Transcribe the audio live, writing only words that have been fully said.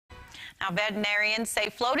Now, veterinarians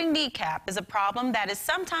say floating kneecap is a problem that is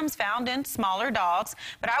sometimes found in smaller dogs,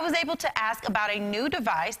 but I was able to ask about a new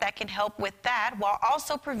device that can help with that while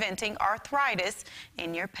also preventing arthritis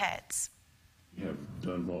in your pets. We have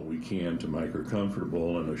done what we can to make her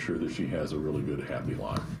comfortable and assure that she has a really good, happy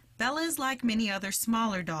life. Bella is like many other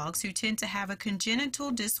smaller dogs who tend to have a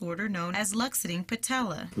congenital disorder known as luxating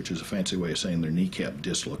patella, which is a fancy way of saying their kneecap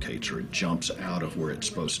dislocates or it jumps out of where it's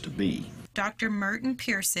supposed to be. Dr. Merton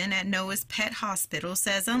Pearson at Noah's Pet Hospital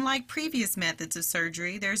says unlike previous methods of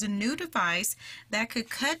surgery, there's a new device that could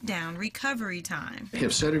cut down recovery time. I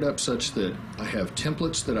have set it up such that I have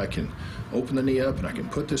templates that I can open the knee up and I can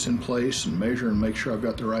put this in place and measure and make sure I've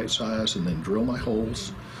got the right size and then drill my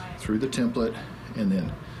holes through the template and then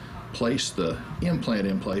place the implant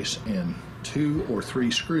in place and 2 or 3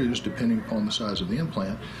 screws depending upon the size of the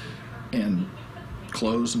implant and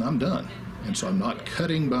close and I'm done. And so I'm not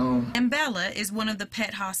cutting bone. And Bella is one of the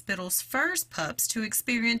pet hospital's first pups to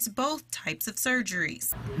experience both types of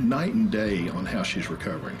surgeries. Night and day on how she's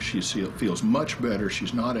recovering. She feels much better.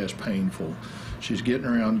 She's not as painful. She's getting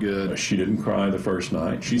around good. She didn't cry the first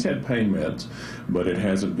night. She's had pain meds, but it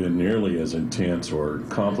hasn't been nearly as intense or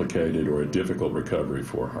complicated or a difficult recovery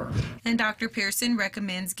for her. And Dr. Pearson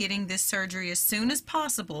recommends getting this surgery as soon as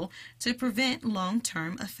possible to prevent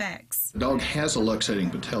long-term effects. The dog has a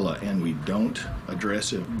luxating patella and we don't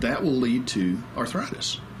address it. That will lead to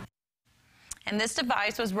arthritis. And this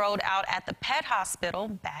device was rolled out at the pet hospital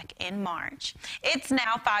back in March. It's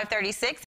now 5:36.